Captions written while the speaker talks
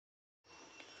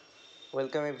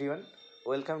Welcome everyone.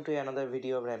 Welcome to another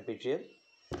video of Rampage Real.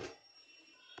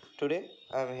 Today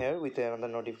I am here with another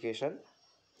notification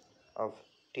of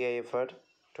TIFR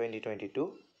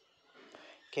 2022.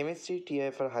 Chemistry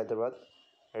TIFR Hyderabad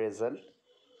result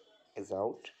is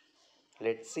out.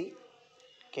 Let's see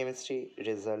chemistry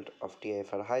result of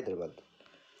TIFR Hyderabad.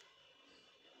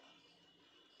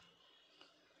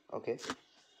 Okay.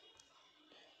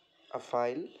 A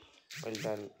file will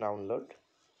then download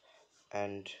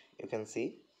and you can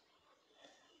see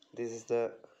this is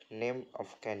the name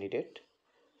of candidate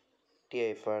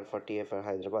TIFR for TIFR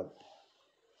Hyderabad.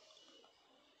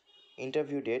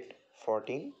 Interview date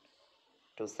 14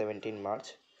 to 17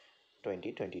 March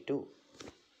 2022.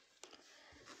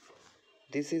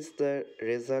 This is the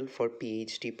result for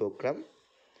PhD program.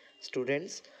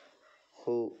 Students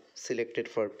who selected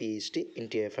for PhD in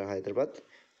TIFR Hyderabad.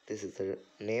 This is the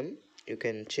name. You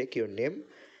can check your name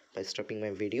by stopping my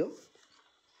video.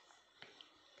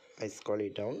 I scroll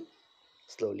it down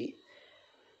slowly.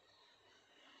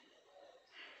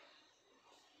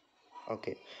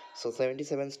 Okay, so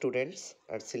 77 students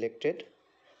are selected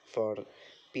for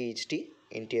PhD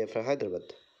in TIFR Hyderabad.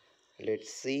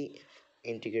 Let's see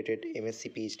integrated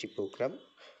MSc PhD program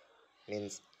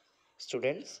means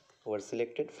students who are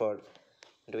selected for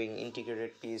doing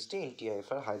integrated PhD in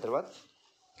TIFR Hyderabad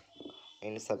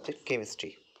in subject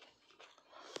chemistry.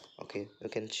 Okay, you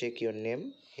can check your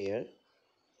name here.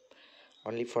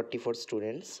 Only 44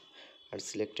 students are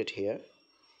selected here.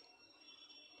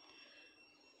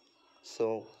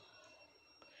 So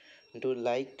do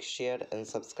like, share and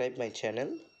subscribe my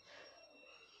channel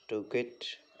to get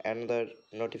another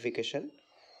notification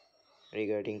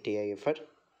regarding TIFR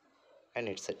and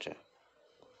etc.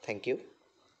 Thank you.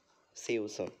 See you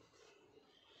soon.